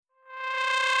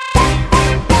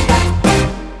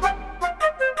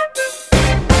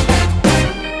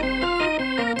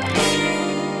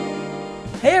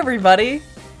everybody.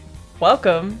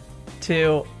 Welcome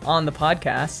to On the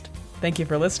Podcast. Thank you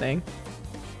for listening.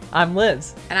 I'm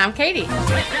Liz. And I'm Katie.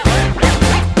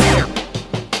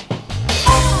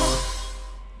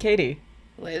 Katie.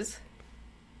 Liz.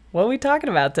 What are we talking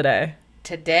about today?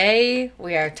 Today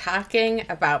we are talking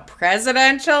about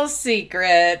presidential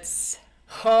secrets.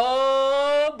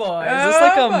 Oh boy. Is this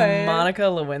like a Monica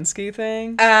Lewinsky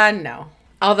thing? No.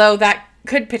 Although that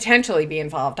could potentially be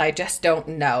involved. I just don't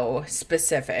know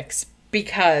specifics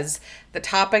because the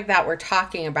topic that we're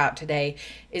talking about today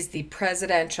is the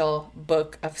Presidential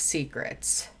Book of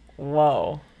Secrets.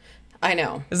 Whoa. I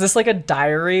know. Is this like a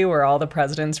diary where all the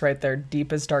presidents write their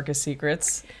deepest, darkest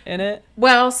secrets in it?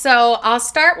 Well, so I'll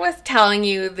start with telling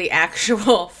you the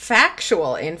actual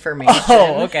factual information.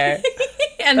 Oh, okay.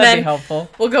 And That'd then be helpful.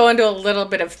 We'll go into a little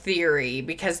bit of theory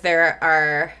because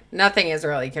nothing is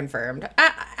really confirmed.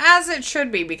 As it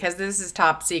should be, because this is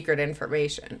top secret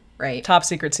information, right? Top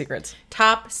secret secrets.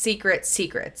 Top secret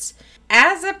secrets.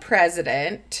 As a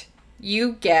president,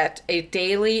 you get a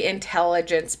daily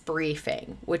intelligence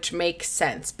briefing, which makes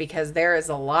sense because there is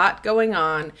a lot going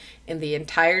on in the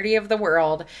entirety of the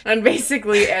world. And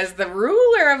basically, as the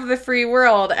ruler of the free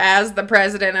world, as the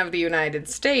president of the United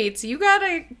States, you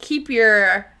gotta keep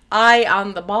your eye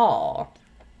on the ball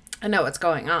and know what's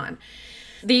going on.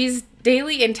 These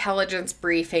daily intelligence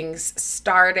briefings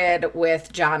started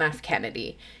with John F.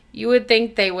 Kennedy. You would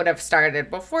think they would have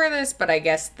started before this, but I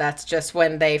guess that's just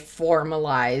when they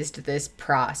formalized this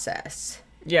process.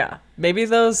 Yeah. Maybe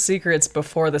those secrets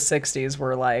before the 60s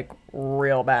were like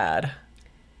real bad.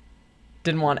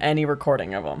 Didn't want any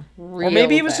recording of them. Or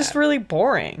maybe it was just really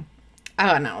boring.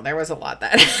 Oh, no, there was a lot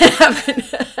that happened.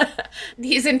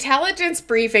 These intelligence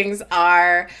briefings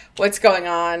are what's going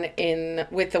on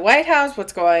with the White House,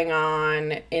 what's going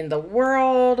on in the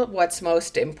world, what's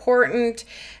most important.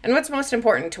 And what's most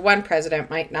important to one president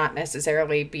might not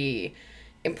necessarily be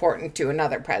important to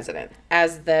another president.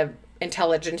 As the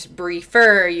intelligence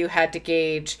briefer, you had to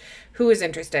gauge who is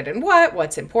interested in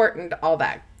what's important, all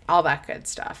that good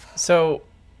stuff. So,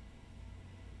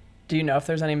 do you know if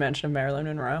there's any mention of Marilyn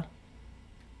Monroe?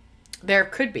 There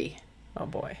could be. Oh,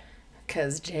 boy.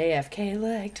 Because JFK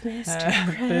liked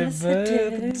Mr.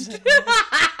 President.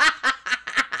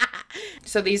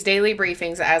 So these daily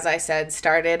briefings, as I said,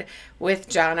 started with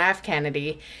John F.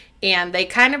 Kennedy. And they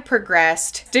kind of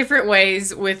progressed different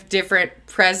ways with different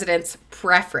presidents'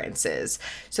 preferences.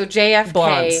 So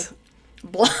JFK...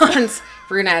 Blondes,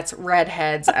 brunettes,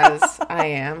 redheads, as I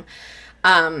am.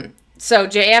 So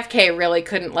JFK really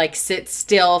couldn't sit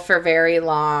still for very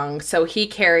long. So he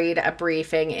carried a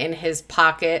briefing in his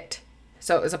pocket.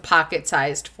 So it was a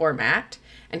pocket-sized format.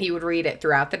 And he would read it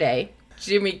throughout the day.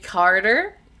 Jimmy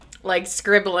Carter,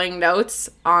 scribbling notes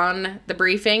on the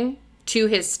briefing to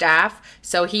his staff.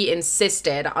 So he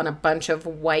insisted on a bunch of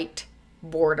white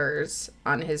borders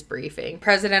on his briefing.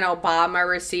 President Obama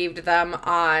received them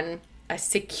on a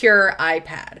secure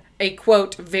iPad. A,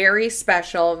 quote, very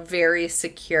special, very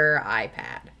secure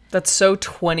iPad. That's so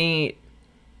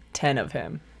 2010 of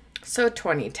him. So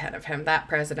 2010 of him, that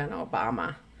President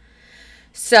Obama.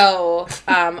 So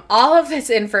all of this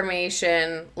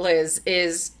information, Liz,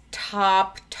 is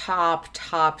top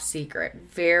secret.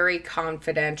 Very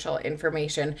confidential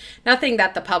information. Nothing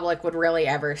that the public would really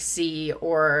ever see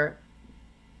or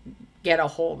get a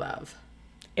hold of.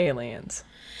 Aliens.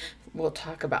 We'll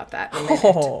talk about that in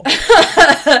a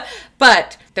minute.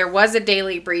 But there was a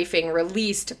daily briefing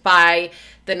released by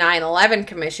the 9/11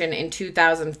 Commission in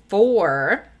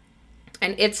 2004,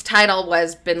 and its title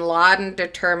was Bin Laden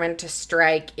Determined to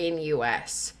Strike in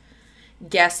U.S.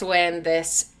 Guess when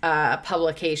this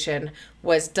publication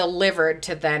was delivered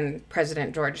to then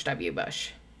President George W.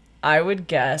 Bush? I would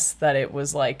guess that it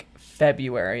was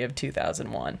February of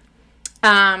 2001.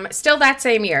 Still that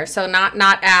same year, so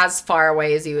not as far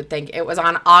away as you would think. It was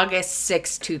on August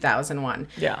 6, 2001.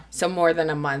 Yeah. So more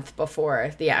than a month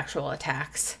before the actual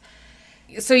attacks.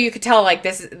 So you could tell,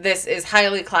 this is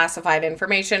highly classified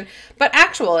information, but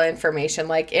actual information,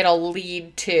 it'll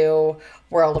lead to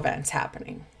world events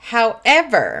happening.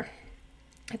 However,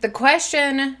 the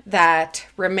question that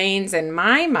remains in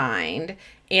my mind,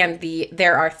 and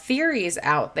there are theories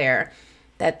out there,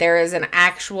 that there is an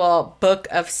actual book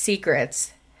of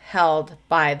secrets held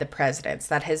by the presidents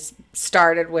that has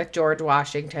started with George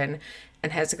Washington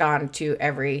and has gone to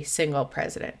every single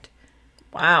president.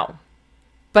 Wow.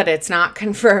 But it's not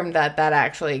confirmed that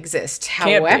actually exists.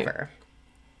 However,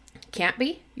 can't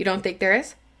be? You don't think there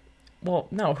is? Well,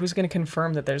 no, who's going to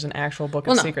confirm that there's an actual book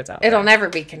of secrets out there? It'll never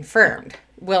be confirmed.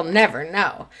 We'll never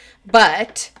know.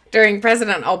 But during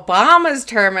President Obama's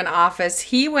term in office,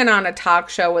 he went on a talk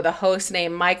show with a host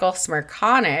named Michael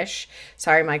Smerconish.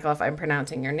 Sorry, Michael, if I'm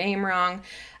pronouncing your name wrong.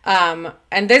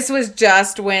 And this was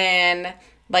just when,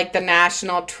 like, the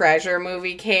National Treasure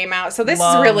movie came out. So this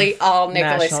is really all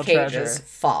Nicolas Cage's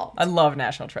fault. I love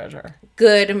National Treasure.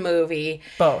 Good movie.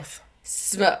 Both.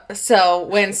 So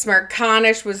when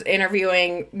Smerconish was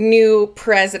interviewing new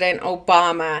President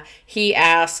Obama, he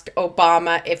asked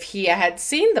Obama if he had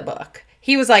seen the book.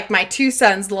 He was like, my two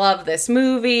sons love this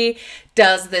movie.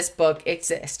 Does this book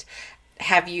exist?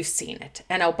 Have you seen it?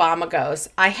 And Obama goes,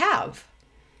 I have.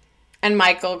 And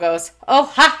Michael goes, oh,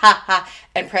 ha, ha, ha.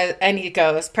 And he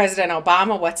goes, President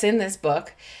Obama, what's in this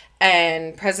book?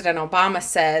 And President Obama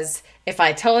says, if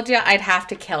I told you, I'd have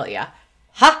to kill you.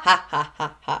 Ha, ha, ha,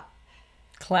 ha, ha.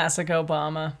 Classic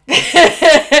Obama.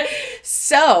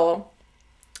 So,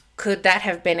 could that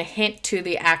have been a hint to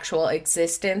the actual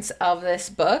existence of this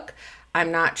book?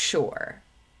 I'm not sure.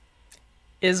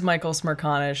 Is Michael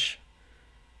Smerconish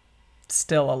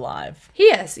still alive? He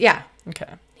is, yeah.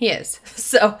 Okay. He is.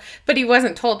 So, but he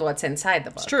wasn't told what's inside the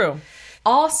book. It's true.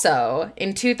 Also,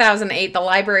 in 2008, the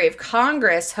Library of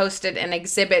Congress hosted an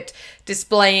exhibit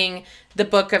displaying the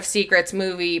Book of Secrets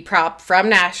movie prop from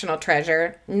National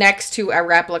Treasure next to a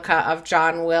replica of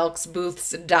John Wilkes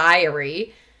Booth's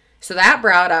diary. So that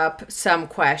brought up some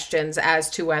questions as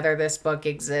to whether this book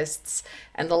exists.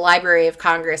 And the Library of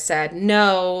Congress said,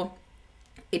 no,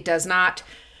 it does not,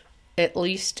 at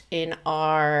least in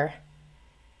our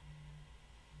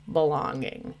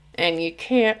belonging. And you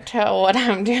can't tell what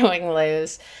I'm doing,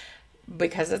 Liz,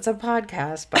 because it's a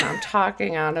podcast, but I'm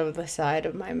talking out of the side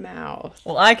of my mouth.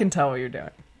 Well, I can tell what you're doing.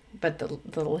 But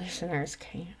the listeners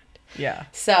can't. Yeah.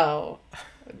 So,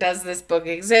 does this book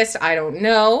exist? I don't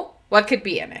know. What could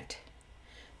be in it?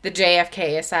 The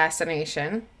JFK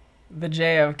assassination. The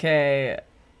JFK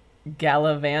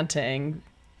gallivanting.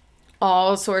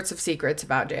 All sorts of secrets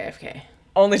about JFK.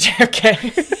 Only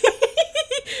JFK.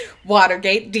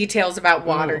 Watergate. Details about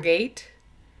Watergate.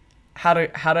 How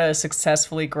to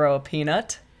successfully grow a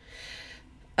peanut.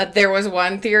 There was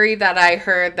one theory that I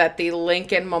heard that the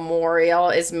Lincoln Memorial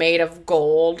is made of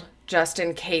gold just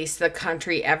in case the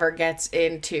country ever gets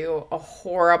into a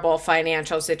horrible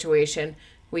financial situation.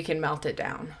 We can melt it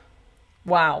down.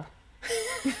 Wow.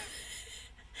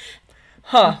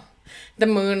 Huh. The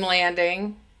moon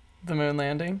landing. The moon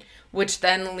landing. Which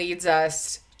then leads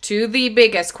us to the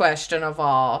biggest question of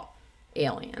all.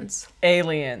 Aliens.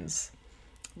 Aliens.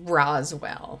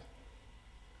 Roswell.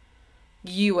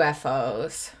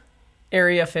 UFOs.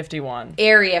 Area 51.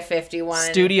 Area 51.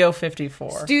 Studio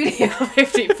 54. Studio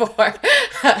 54.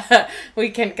 We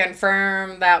can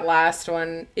confirm that last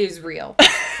one is real.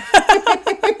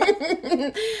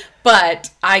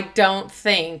 But I don't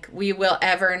think we will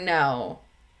ever know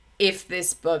if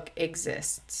this book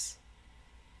exists.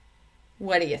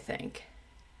 What do you think?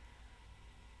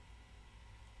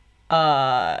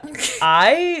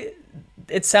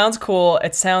 It sounds cool.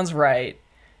 It sounds right.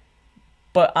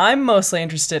 But I'm mostly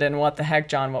interested in what the heck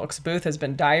John Wilkes Booth has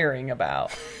been diarying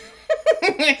about.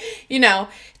 You know,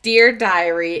 dear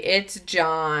diary, it's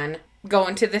John.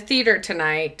 Going to the theater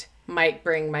tonight. Might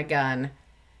bring my gun.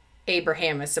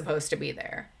 Abraham is supposed to be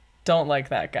there. Don't like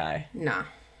that guy. Nah.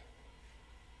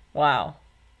 Wow.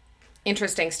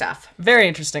 Interesting stuff. Very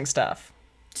interesting stuff.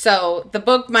 So the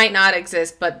book might not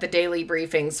exist, but the daily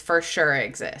briefings for sure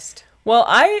exist. Well,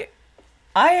 I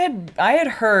had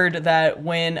heard that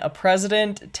when a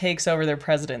president takes over their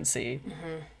presidency,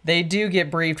 they do get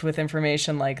briefed with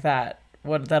information like that,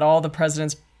 that all the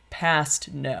presidents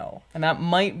past know. And that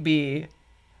might be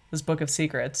this Book of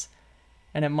Secrets,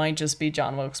 and it might just be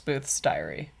John Wilkes Booth's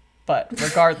diary. But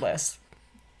regardless,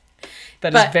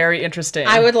 that is very interesting.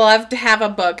 I would love to have a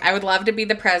book. I would love to be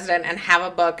the president and have a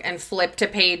book and flip to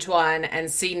page 1 and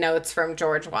see notes from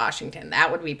George Washington.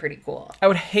 That would be pretty cool. I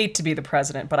would hate to be the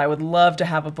president, but I would love to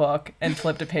have a book and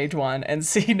flip to page 1 and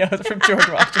see notes from George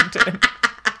Washington.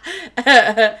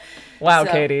 Wow,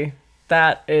 Katie.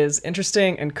 That is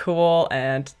interesting and cool,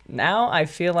 and now I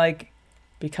feel like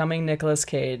becoming Nicolas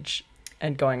Cage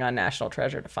and going on National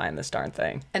Treasure to find this darn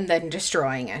thing. And then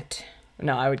destroying it.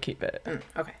 No, I would keep it.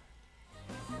 Okay.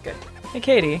 Good. Hey,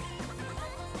 Katie.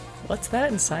 What's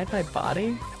that inside my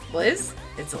body? Liz,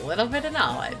 it's a little bit of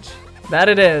knowledge. That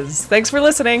it is. Thanks for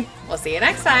listening. We'll see you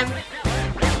next time.